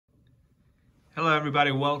Hello everybody,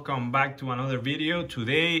 welcome back to another video.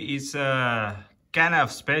 Today is a kind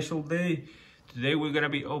of special day. Today we're gonna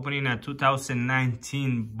be opening a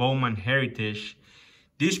 2019 Bowman Heritage.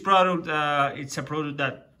 This product, it's a product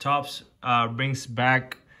that Topps brings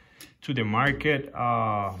back to the market.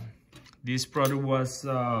 This product was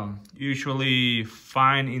usually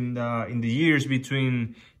found in the years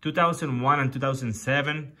between 2001 and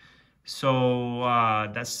 2007. So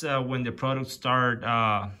that's when the product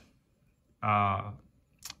started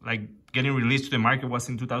like getting released to the market was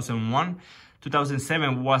in 2001.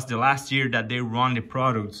 2007 was the last year that they run the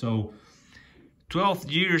product. So 12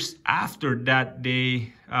 years after that,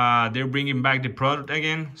 they're bringing back the product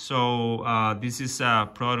again. So this is a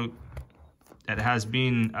product that has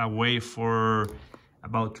been away for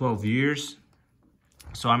about 12 years.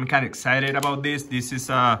 So I'm kind of excited about this. This is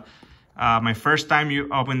my first time you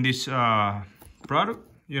open this product,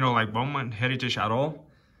 like Bowman Heritage at all.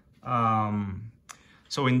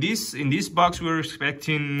 So in this box, we're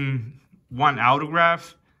expecting one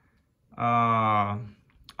autograph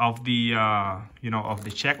of the of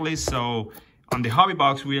the checklist. So on the hobby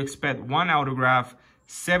box, we expect one autograph,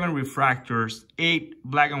 7 refractors, 8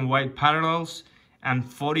 black and white parallels, and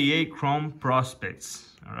 48 chrome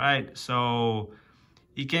prospects. All right, so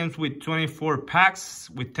it comes with 24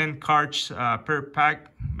 packs with 10 cards per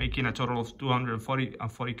pack, making a total of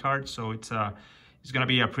 240 cards. So it's gonna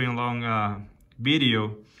be a pretty long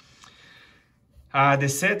video. The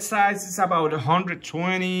set size is about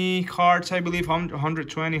 120 cards, I believe,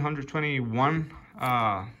 120, 121.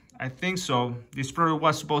 I think so. This product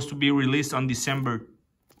was supposed to be released on December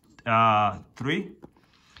 3,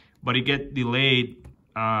 but it get delayed.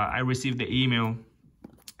 I received the email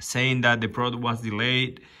saying that the product was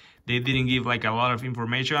delayed. They didn't give like a lot of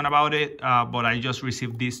information about it, but I just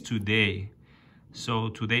received this today. So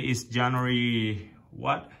today is January,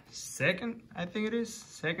 what? 2nd, I think it is.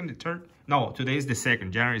 2nd, the 3rd. No, today is the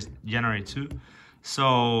 2nd, January 2.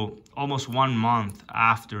 So almost 1 month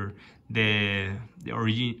after the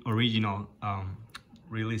original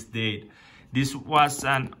release date. This was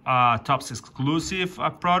an Topps exclusive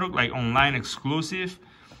product, like online exclusive,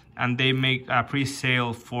 and they make a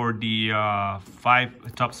pre-sale for the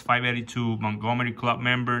Topps 582 Montgomery Club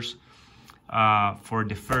members for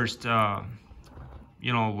the first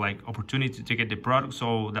like opportunity to get the product.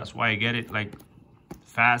 So that's why I get it like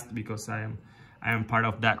fast, because I am part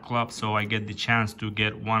of that club. So I get the chance to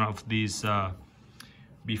get one of these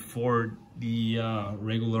before the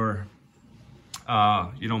regular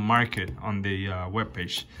market on the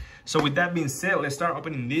webpage. So with that being said, let's start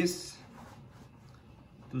opening this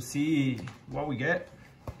to see what we get.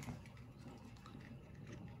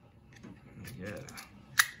 Yeah.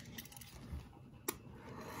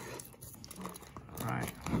 All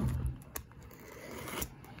right.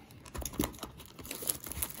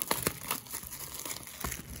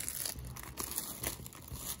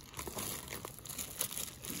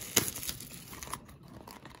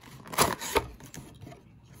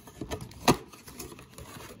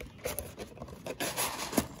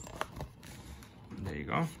 There you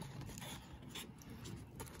go.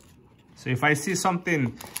 So if I see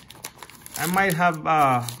something, I might have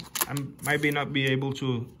I might not be able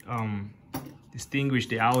to distinguish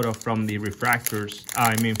the auto from the refractors,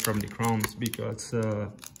 I mean from the chromes, because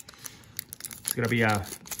it's gonna be a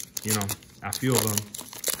few of them,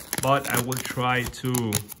 but I will try to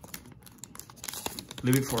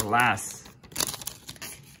leave it for last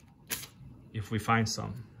if we find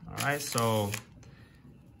some. All right, so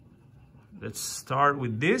let's start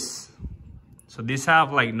with this. So these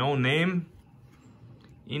have like no name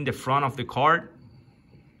in the front of the card.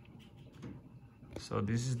 So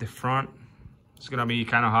this is the front. It's gonna be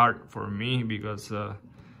kind of hard for me because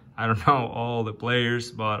I don't know all the players,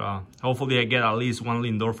 but hopefully I get at least one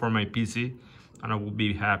Lindor for my PC and I will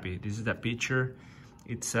be happy. This is the picture.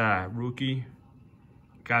 It's a rookie,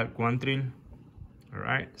 Cal Quantrill. All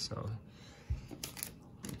right, so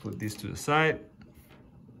put this to the side.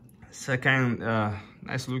 Second,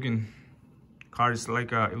 nice looking card. It's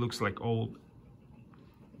like it looks like old.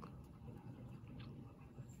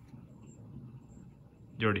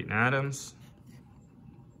 Jordan Adams.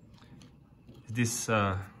 Is this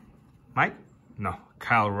Mike? No,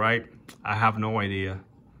 Kyle Wright. I have no idea.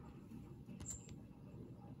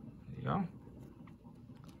 There you go.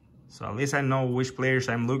 So at least I know which players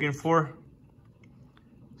I'm looking for.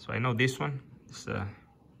 So I know this one. It's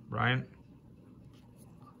Bryant.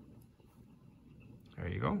 There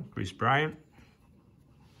you go, Chris Bryant.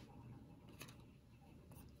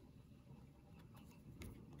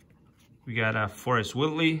 We got Forrest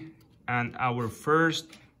Whitley, and our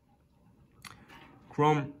first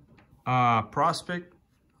chrome Prospect.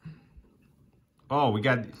 Oh, we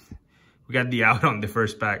got the out on the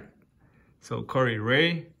first pack. So Corey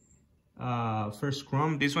Ray, first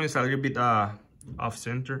chrome. This one is a little bit off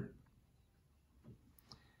center.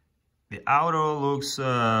 The auto looks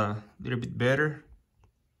a little bit better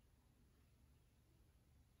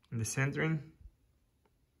in the centering.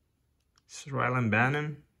 It's Rylan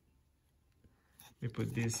Bannon. We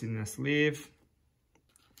put this in a sleeve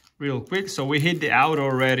real quick. So we hit the auto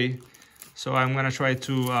already. So I'm gonna try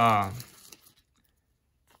to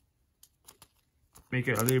make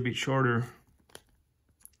it a little bit shorter.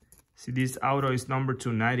 See, this auto is number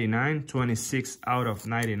 299, 26 out of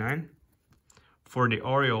 99 for the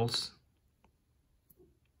Orioles.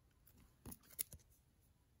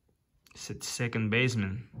 It's a second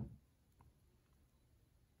baseman.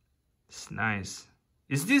 It's nice.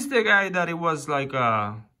 Is this the guy that it was like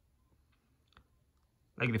the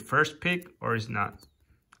first pick, or is not?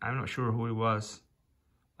 I'm not sure who it was.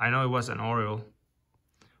 I know it was an Oriole.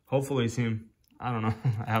 Hopefully it's him. I don't know.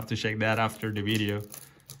 I have to check that after the video.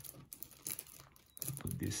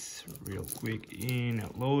 Put this real quick in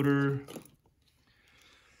a loader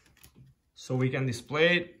so we can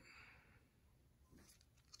display it.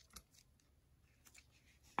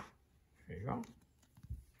 There you go.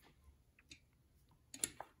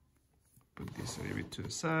 Put this a little bit to the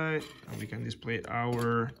side and we can display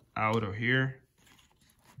our auto here.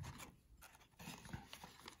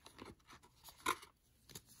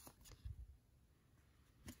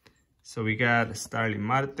 So we got Starling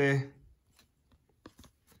Marte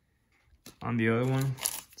on the other one.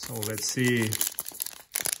 So let's see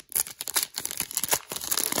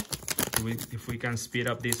if we can speed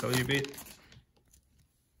up this a little bit.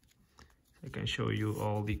 I can show you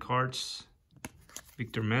all the cards.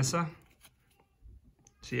 Victor Mesa.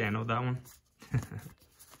 See, I know that one. There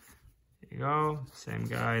you go. Same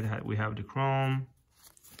guy. We have the chrome.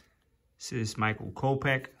 This is Michael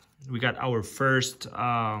Kopech. We got our first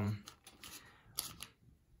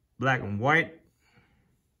black and white.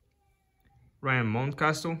 Ryan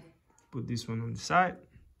Mountcastle. Put this one on the side.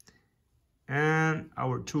 And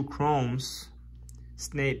our two chromes.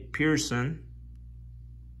 Snake Pearson.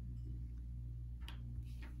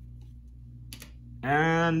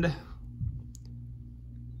 And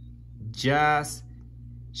Jazz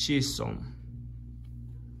Chisholm.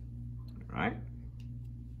 All right.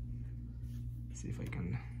 Let's see if I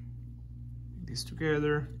can put this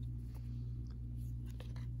together.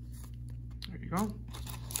 There you go.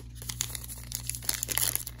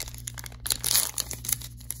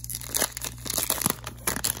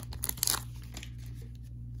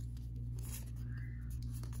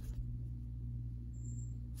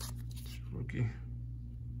 Rookie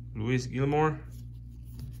Luis Gilmore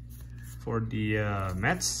for the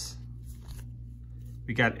Mets.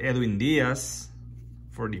 We got Edwin Diaz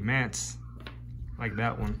for the Mets, like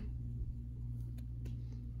that one.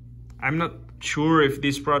 I'm not sure if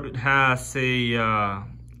this product has a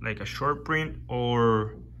like a short print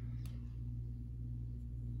or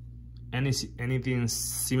anything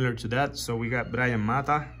similar to that. So we got Brian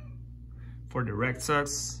Mata for the Red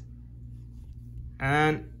Sox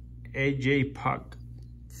and AJ Puck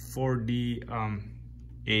for the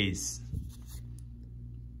A's.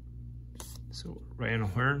 So Ryan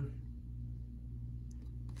O'Hearn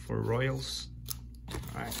for Royals.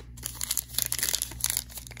 All right.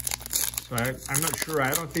 So I'm not sure.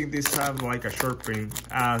 I don't think this have like a short print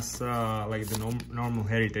as like the normal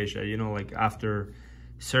Heritage. You know, like after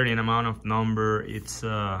certain amount of number, it's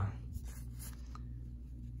the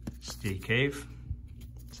Cave.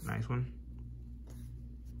 It's a nice one.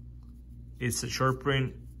 It's a short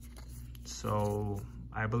print, so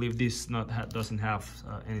I believe this doesn't have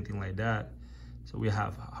anything like that. So we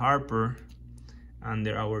have Harper, and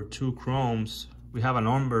there are our two chromes. We have a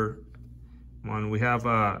number one. We have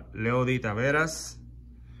Leody Taveras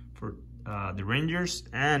for the Rangers,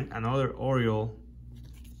 and another Oriole,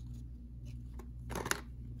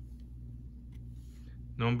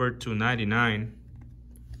 number 299,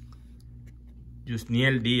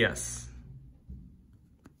 Yusniel Diaz.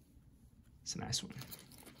 It's a nice one.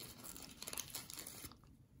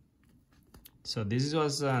 So this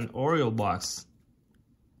was an Oriole box.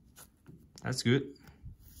 That's good.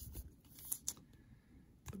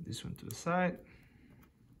 Put this one to the side.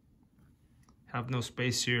 Have no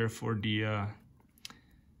space here for the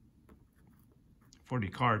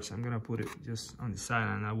cards. I'm gonna put it just on the side,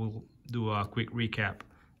 and I will do a quick recap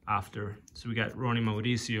after. So we got Ronnie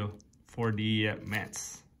Mauricio for the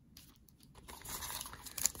Mets.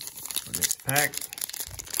 So next pack.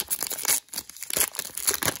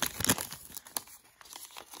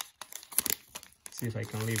 see if I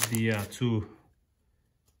can leave the two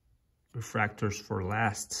refractors for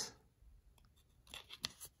last.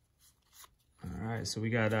 All right, so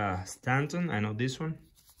we got Stanton. I know this one.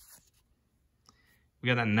 We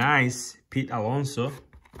got a nice Pete Alonso.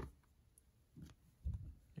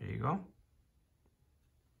 There you go.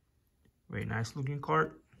 Very nice looking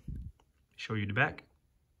card. Show you the back.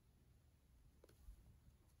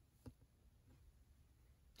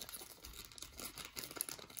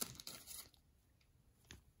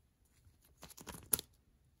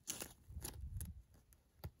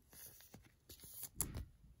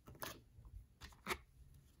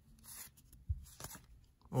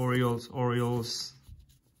 Orioles.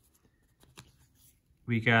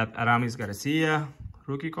 We got Aramis Garcia,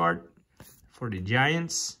 rookie card for the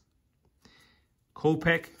Giants.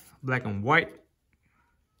 Kopech, black and white.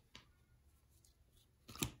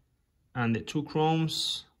 And the two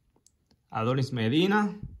chromes, Adonis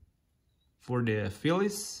Medina for the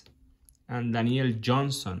Phillies and Daniel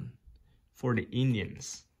Johnson for the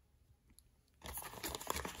Indians.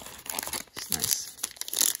 It's nice.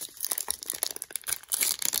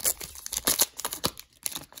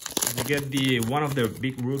 We get one of the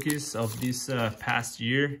big rookies of this past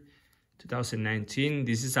year, 2019.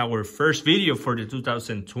 This is our first video for the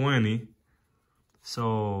 2020.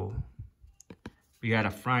 So we got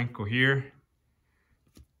a Franco here.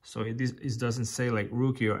 So it doesn't say like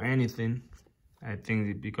rookie or anything. I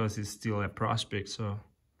think because it's still a prospect, so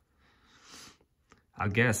I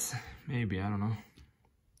guess maybe, I don't know.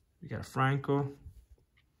 We got a Franco,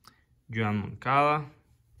 Joan Moncada.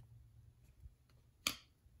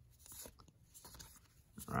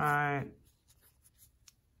 Right.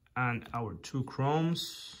 And our two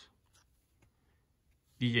chromes,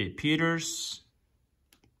 DJ Peters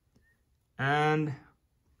and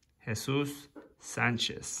Jesus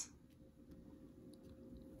Sanchez.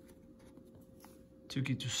 Took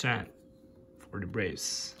it to San for the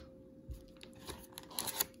Braves.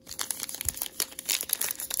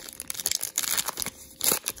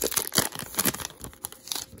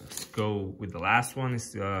 Let's go with the last one.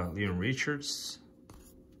 Is Leon Richards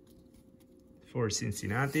for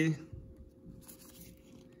Cincinnati.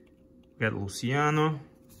 We got Luciano,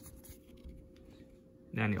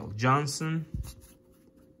 Daniel Johnson.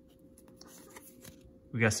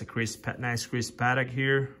 We got a nice Chris Paddock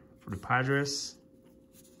here for the Padres.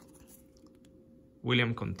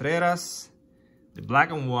 William Contreras, the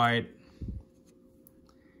black and white.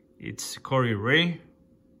 It's Corey Ray.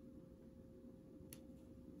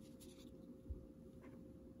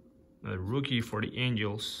 The rookie for the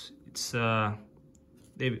Angels. It's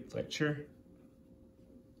David Fletcher.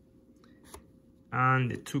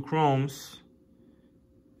 And the two chromes,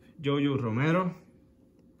 Jojo Romero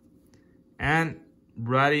and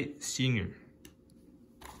Brady Singer.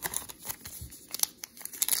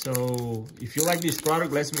 So if you like this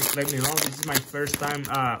product, let me know. This is my first time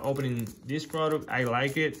opening this product. I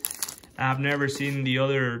like it. I have never seen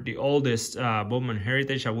the oldest Bowman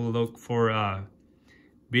Heritage. I will look for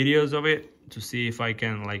videos of it to see if I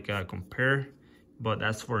can like compare. But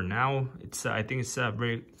that's for now. I think it's a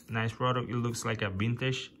very nice product. It looks like a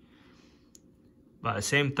vintage, but at the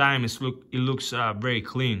same time it looks very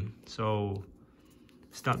clean. So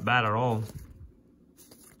it's not bad at all.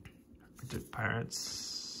 The Pirates.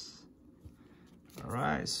 All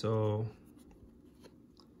right, so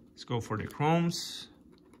let's go for the chromes.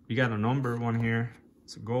 We got a number one here.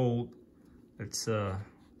 It's a gold. Let's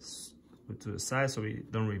put to the side so we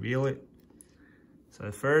don't reveal it. So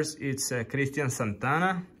the first, it's Christian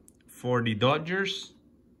Santana for the Dodgers.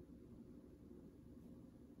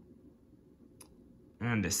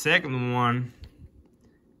 And the second one,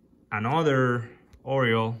 another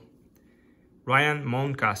Oriole, Ryan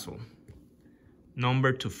Mountcastle,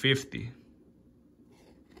 number 250.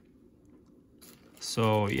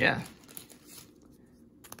 So yeah,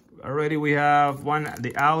 already we have one.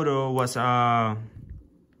 The auto was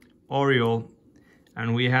Oriole,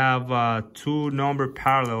 and we have two number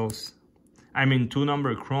parallels. I mean, two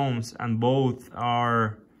number chromes, and both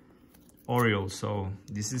are Oriole. So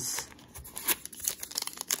this is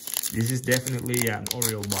definitely an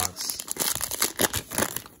Oriole box.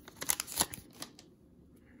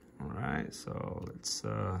 All right, so let's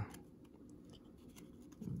move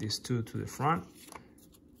these two to the front.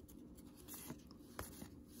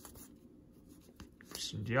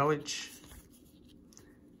 Yelich,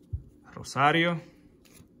 Rosario.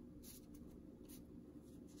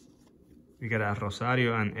 We got a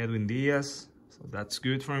Rosario and Edwin Diaz, so that's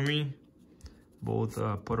good for me. Both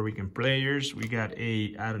Puerto Rican players. We got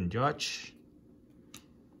a Aaron Judge.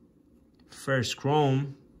 First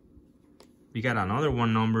chrome. We got another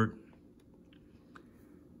one numbered.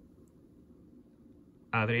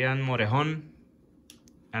 Adrian Morejon.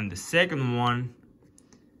 And the second one,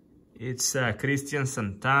 it's Christian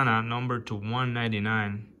Santana, number to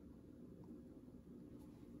 199.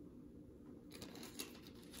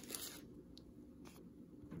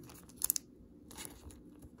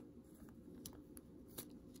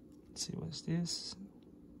 Let's see, what's this?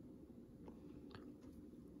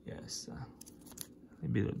 Yes, a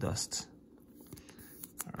bit of dust.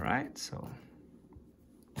 All right, so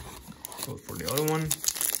go for the other one.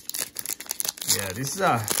 Yeah, this is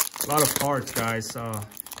a lot of parts, guys. I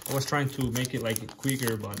was trying to make it like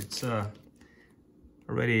quicker, but it's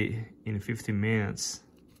already in 15 minutes.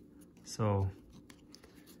 So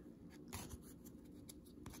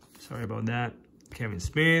sorry about that. Kevin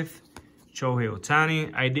Smith, Shohei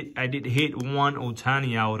Ohtani. I did hit one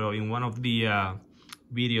Ohtani auto in one of the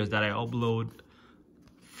videos that I upload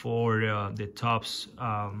for the Topps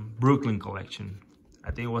Brooklyn collection.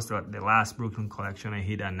 I think it was the last Brooklyn collection. I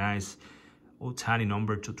hit a nice Ohtani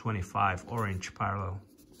number 225 orange parallel.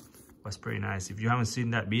 Was pretty nice. If you haven't seen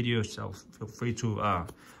that video, so feel free to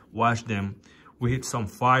watch them. We hit some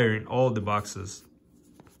fire in all the boxes.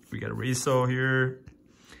 We got Rizzo here,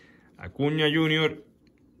 Acuna Jr.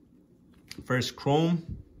 First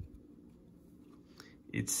chrome.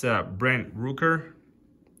 It's Brent Rooker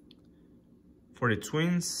for the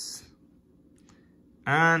Twins,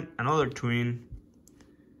 and another twin,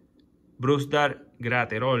 Brusdar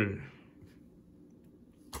Graterol.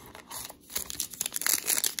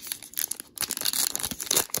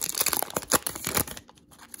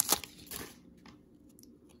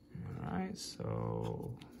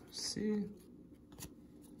 So see,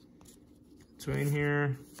 twin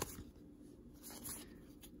here.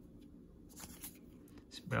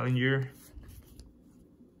 It's Bellinger.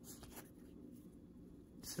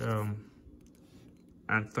 So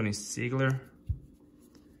Anthony Ziegler,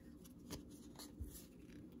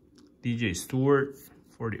 DJ Stewart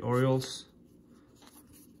for the Orioles,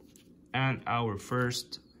 and our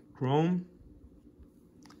first chrome,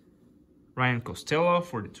 Ryan Costello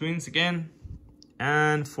for the Twins again.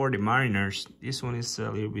 And for the Mariners, this one is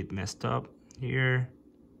a little bit messed up here.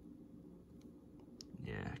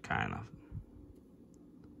 Yeah, kind of.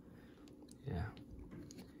 Yeah.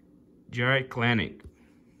 Jared Klenick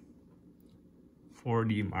for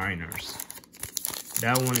the Mariners.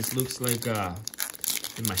 That one looks like the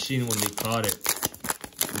machine when they caught it.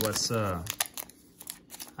 It was, I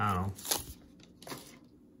don't know.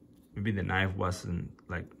 Maybe the knife wasn't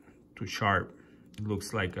like too sharp. It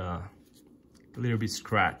looks like a little bit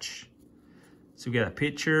scratch. So we got a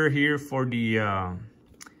picture here for the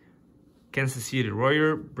Kansas City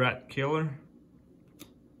Royal, Brad Keller.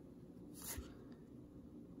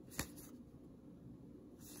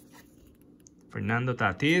 Fernando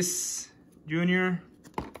Tatis Jr.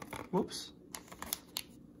 Whoops.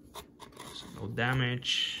 So no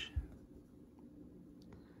damage.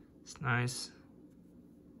 It's nice.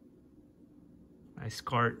 Nice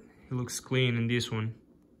card. He looks clean in this one.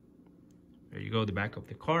 There you go, the back of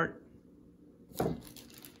the card. So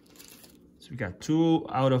we got 2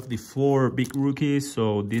 out of the 4 big rookies.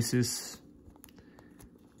 So this is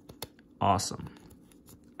awesome.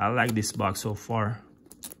 I like this box so far.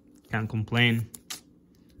 Can't complain.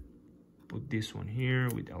 Put this one here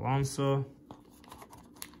with Alonso.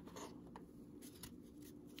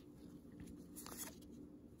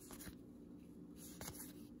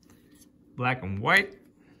 Black and white.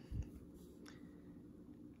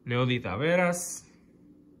 Leody Taveras.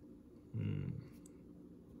 I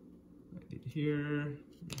did here.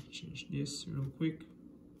 Let me change this real quick.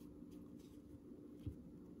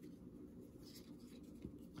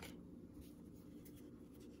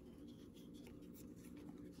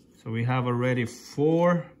 So we have already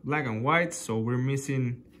 4 black and white, so we're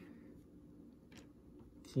missing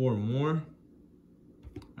 4 more.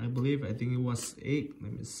 I believe, I think it was 8.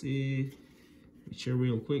 Let me see. Let me check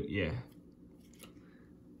real quick. Yeah.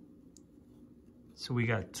 So we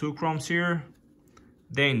got 2 chromes here.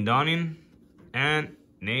 Dane Dunning and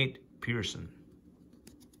Nate Pearson.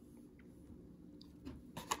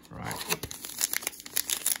 All right.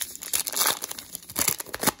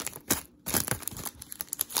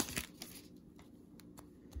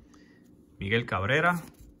 Miguel Cabrera.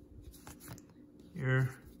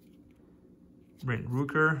 Here. Brent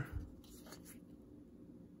Rooker.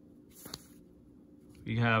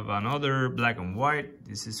 We have another black and white.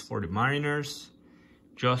 This is for the Mariners.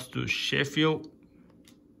 Justus Sheffield,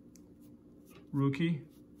 rookie.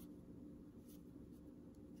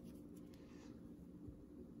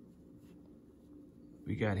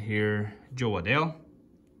 We got here Joe Adele,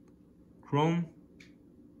 chrome.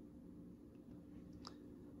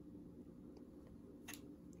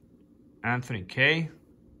 Anthony K.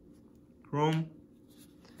 Chrome.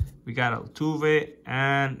 We got Altuve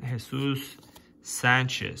and Jesus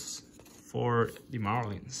Sanchez for the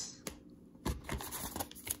Marlins.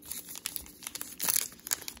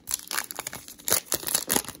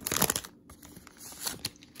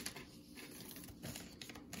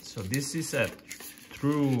 So this is a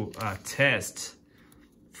true test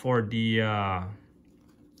for the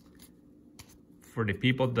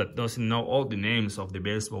people that doesn't know all the names of the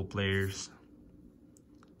baseball players.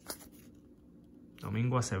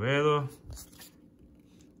 Domingo Acevedo,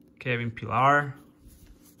 Kevin Pillar.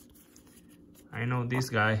 I know this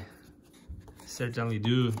guy, certainly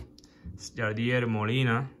do. It's Jardier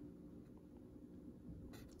Molina.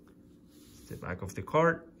 It's the back of the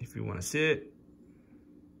card if you want to see it.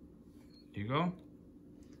 Here you go.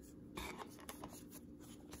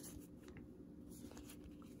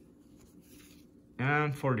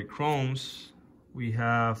 And for the chromes, we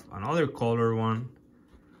have another color one.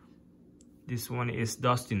 This one is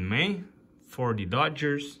Dustin May for the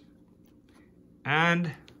Dodgers.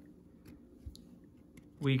 And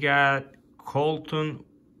we got Colton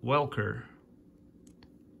Welker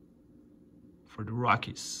for the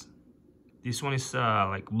Rockies. This one is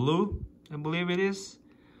like blue, I believe it is.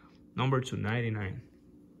 Number 299.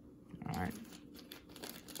 All right.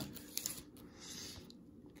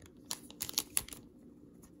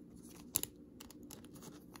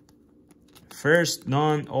 First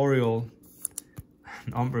non-Oriole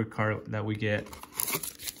number card that we get.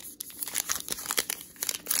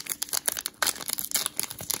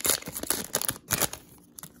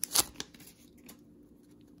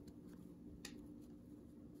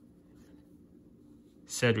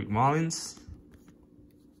 Cedric Mullins,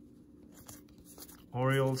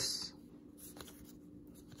 Orioles.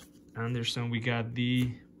 Anderson, we got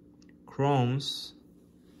the chromes.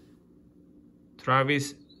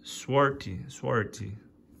 Travis Swarty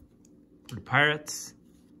for the Pirates,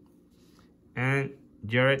 and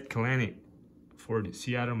Jared Kelenic for the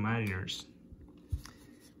Seattle Mariners,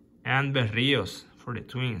 and Berrios for the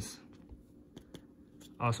Twins.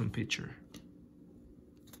 Awesome pitcher.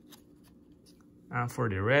 And for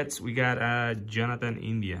the Reds, we got Jonathan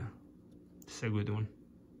India. It's a good one.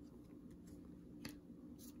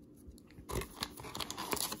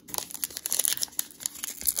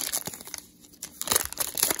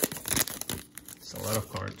 It's a lot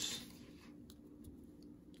of cards.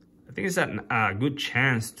 I think it's a good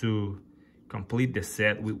chance to complete the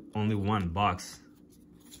set with only one box,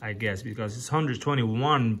 I guess, because it's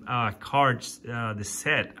 121 cards, the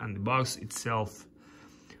set, and the box itself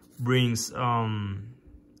brings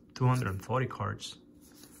 240 cards.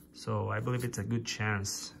 So I believe it's a good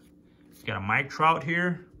chance. We got a Mike Trout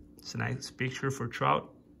here. It's a nice picture for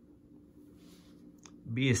Trout.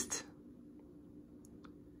 Beast.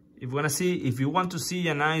 If you want to see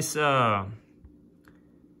a nice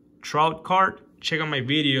Trout card, check out my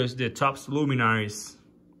videos, the Topps Luminaries,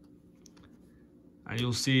 and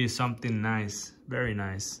you'll see something nice, very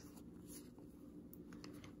nice.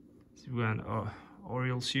 So we got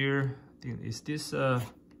Orioles here. I think, is this no,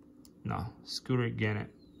 Scooter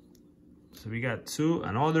Gennett. So we got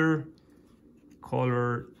another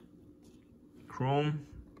color chrome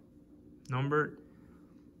numbered.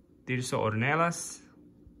 Tirso Ornelas.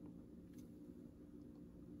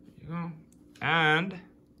 There you go. And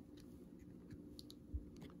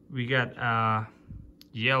we got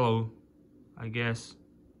yellow, I guess,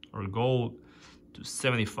 or gold to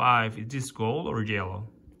 75. Is this gold or yellow?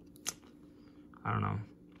 I don't know.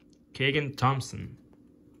 Kagan Thompson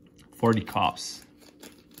for the Cubs.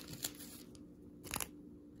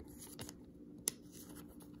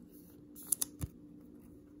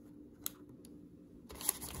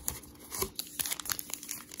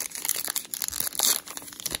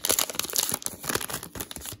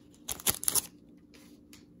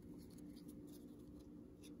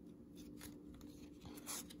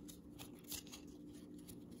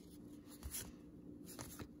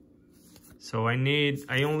 So I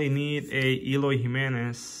only need a Eloy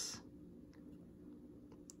Jimenez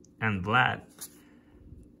and Vlad.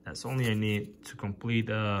 That's only I need to complete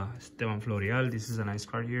Esteban Florial. This is a nice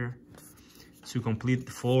card here. To complete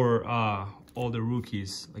for all the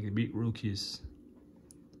rookies, like the big rookies.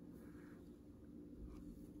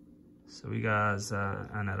 So we got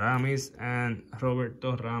Ana Ramis and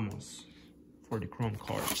Roberto Ramos for the chrome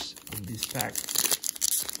cards in this pack.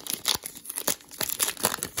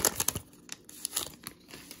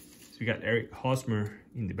 We got Eric Hosmer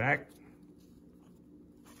in the back.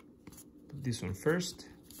 Put this one first.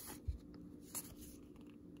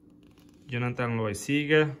 Jonathan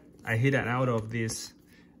Loaiziga. I hit an out of this.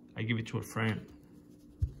 I give it to a friend.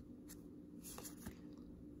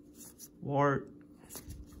 Ward,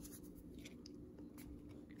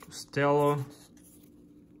 Costello,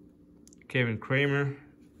 Kevin Kramer.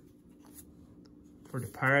 For the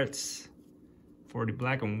Pirates, for the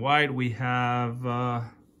black and white, we have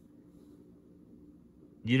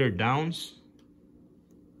Jeter Downs,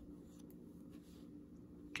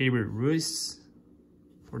 Keibert Ruiz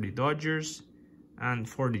for the Dodgers, and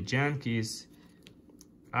for the Yankees,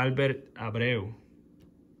 Albert Abreu.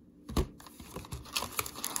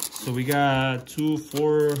 So we got 2,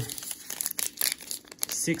 4,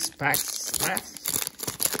 6 packs left.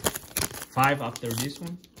 5 after this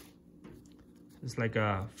one. It's like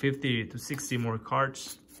 50 to 60 more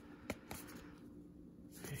cards.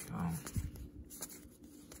 There you go.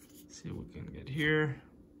 Let's see what we can get here.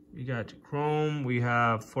 We got Chrome. We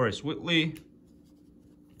have Forrest Whitley.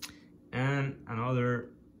 And another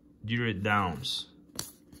Jeter Downs. There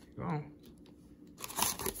you go.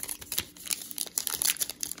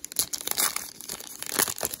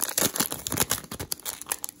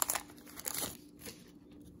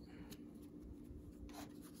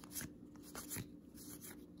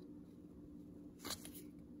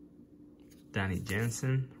 Danny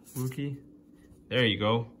Jansen, rookie. There you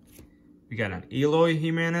go. We got an Eloy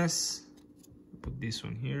Jimenez. Put this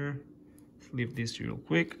one here. Flip this real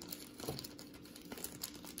quick.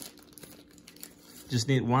 Just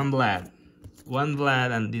need one Vlad. One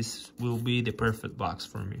Vlad, and this will be the perfect box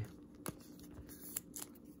for me.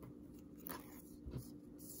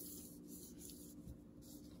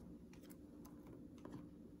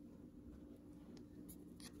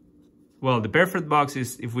 Well, the perfect box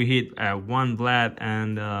is if we hit one Vlad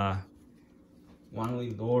and one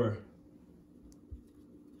Lindor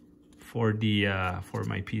for the for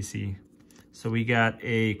my PC. So we got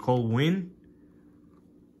a Cole Winn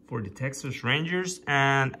for the Texas Rangers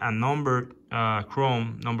and a numbered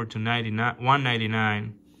Chrome number 299,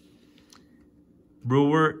 199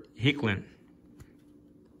 Brewer Hicklin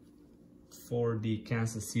for the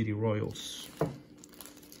Kansas City Royals.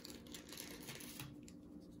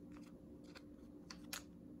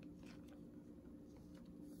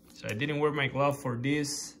 So I didn't wear my glove for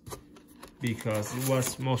this because it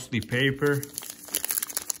was mostly paper.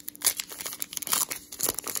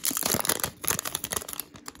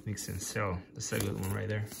 Mix and sell. That's a good one right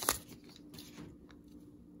there.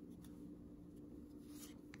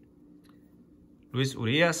 Luis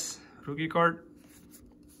Urias, rookie card.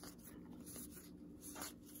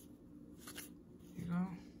 There you go.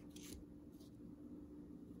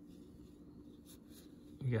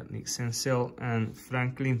 We got Nick Senzel and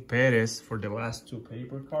Franklin Perez for the last 2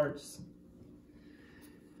 paper cards.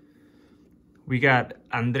 We got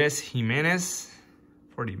Andres Jimenez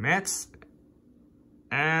for the Mets.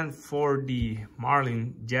 And for the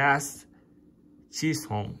Marlin Jazz,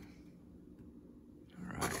 Chisholm.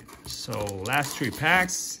 All right, so last 3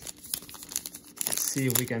 packs. Let's see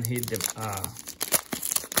if we can hit the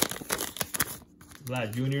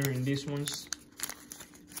Vlad Jr. in these ones.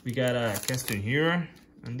 We got a Keston here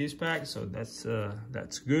in this pack, so that's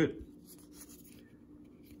good.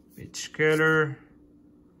 Mitch Keller.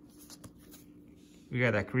 We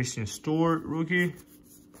got a Christian Stewart rookie.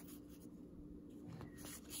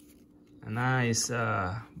 A nice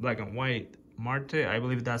black and white Marte. I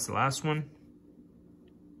believe that's the last one.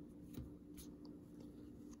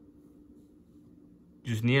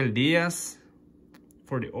 Yusniel Diaz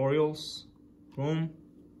for the Orioles. Boom.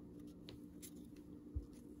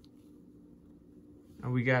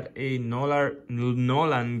 And we got a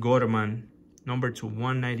Nolan Gorman, number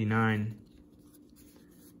 2/199.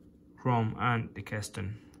 Chrome and the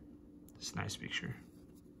Keston. It's a nice picture.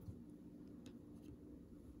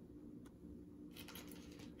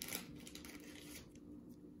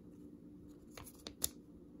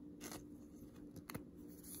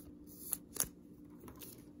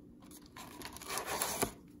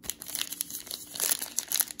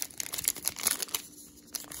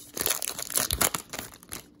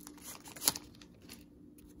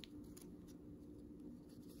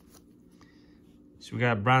 So we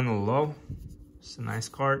got Brandon Lowe. It's a nice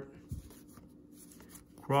card.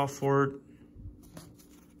 Crawford.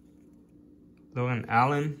 Logan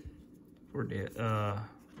Allen for the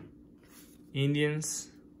Indians.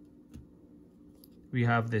 We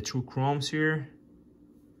have the 2 chromes here.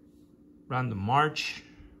 Brandon March.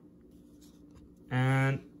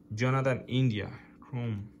 And Jonathan India,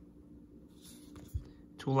 chrome.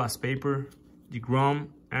 2 last paper. DeGrom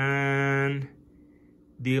and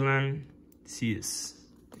Dylan Cease,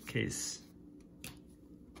 the case.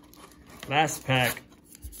 Last pack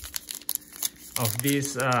of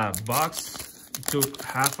this box. took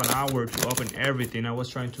half an hour to open everything. I was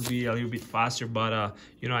trying to be a little bit faster, but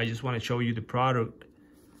you know, I just want to show you the product.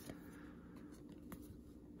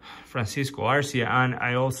 Francisco Arcia, and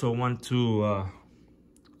I also want to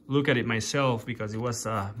look at it myself because it was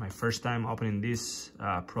my first time opening this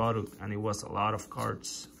product, and it was a lot of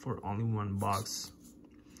cards for only one box.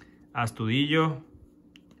 Astudillo,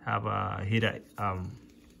 have a hit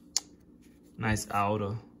nice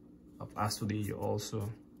auto of Astudillo also.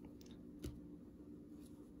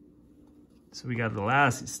 So we got the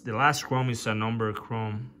last chrome is a number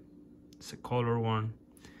chrome. It's a color one.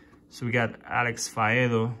 So we got Alex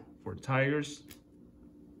Faedo for Tigers.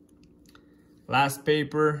 Last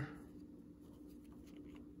paper,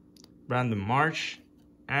 Brandon Marsh.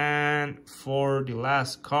 And for the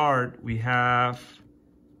last card, we have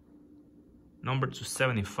number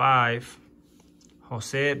 275,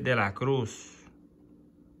 Jose de la Cruz.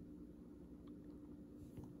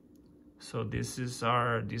 So these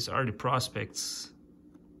are the prospects.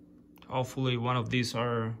 Hopefully one of these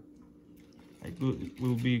are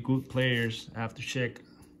will be good players. I have to check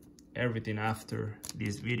everything after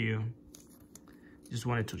this video. Just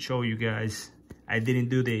wanted to show you guys. I didn't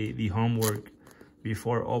do the homework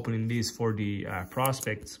before opening this for the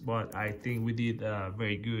prospects, but I think we did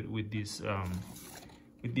very good with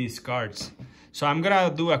these cards. So I'm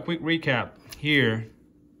gonna do a quick recap here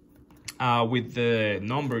with the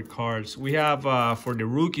numbered cards. We have for the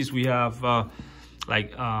rookies, we have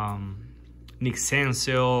like Nick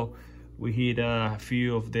Senzel. We hit a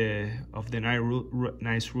few of the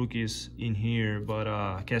nice rookies in here,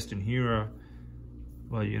 but Keston Hira.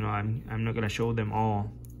 Well, you know, I'm not gonna show them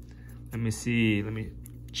all. Let me see. Let me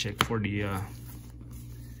check for the. Let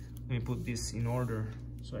me put this in order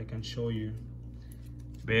so I can show you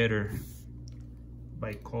better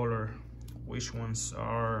by color which ones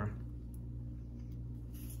are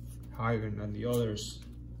higher than the others.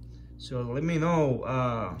 So let me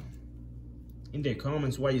know in the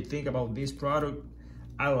comments what you think about this product.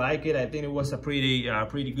 I like it. I think it was a pretty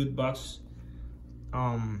good box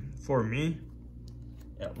for me,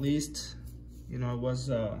 at least. You know, it was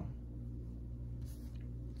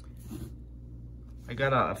I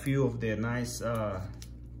got a few of the nice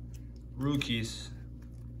rookies,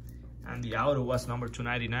 and the auto was number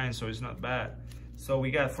 299, so it's not bad. So we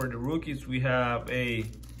got for the rookies, we have a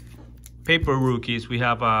paper rookies. We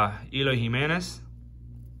have Eloy Jimenez,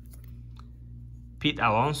 Pete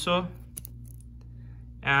Alonso,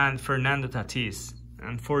 and Fernando Tatis.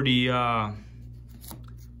 And for the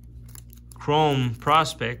chrome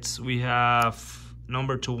prospects, we have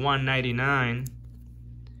number 199,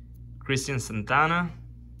 Christian Santana.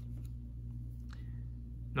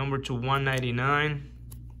 Number 199,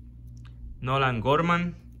 Nolan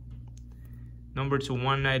Gorman. Number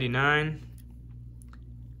 199,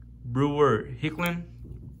 Brewer Hicklin.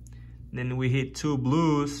 Then we hit two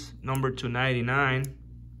blues, number 299.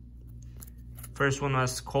 First one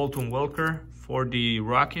was Colton Welker for the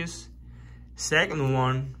Rockies. Second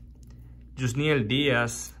one, Yusniel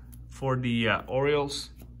Diaz for the Orioles.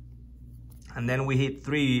 And then we hit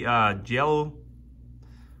three yellow,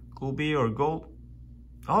 could be, or gold.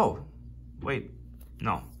 Oh, wait,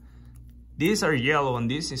 no. These are yellow and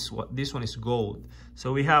this one is gold.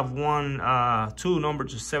 So we have two number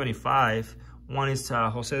 275. One is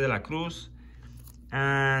Jose de la Cruz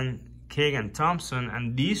and Kagan Thompson,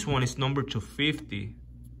 and this one is number 250.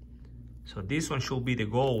 So this one should be the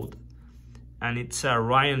gold, and it's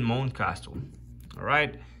Ryan Mountcastle. All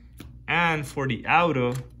right, and for the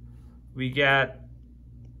auto, we got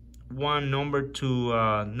one number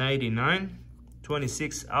 299,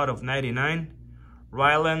 26 out of 99,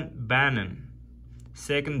 Rylan Bannon,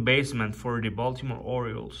 second baseman for the Baltimore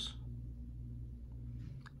Orioles.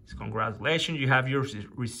 So congratulations, you have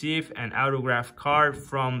received an autograph card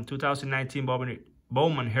from 2019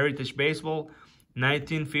 Bowman Heritage Baseball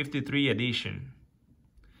 1953 edition.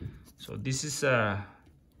 So this is a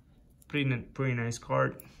pretty nice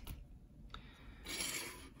card.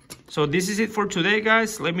 So this is it for today,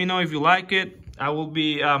 guys. Let me know if you like it. I will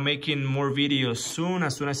be making more videos soon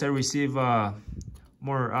as I receive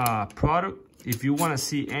more product. If you want to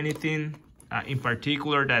see anything in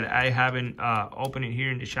particular that I haven't opened it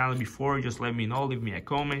here in the channel before, just let me know. Leave me a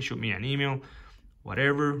comment, shoot me an email,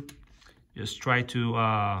 whatever. Just try to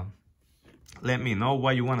let me know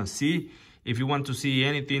what you want to see. If you want to see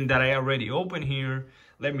anything that I already opened here,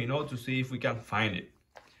 let me know to see if we can find it.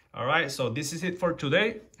 All right, so this is it for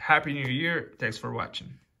today. Happy New Year. Thanks for watching.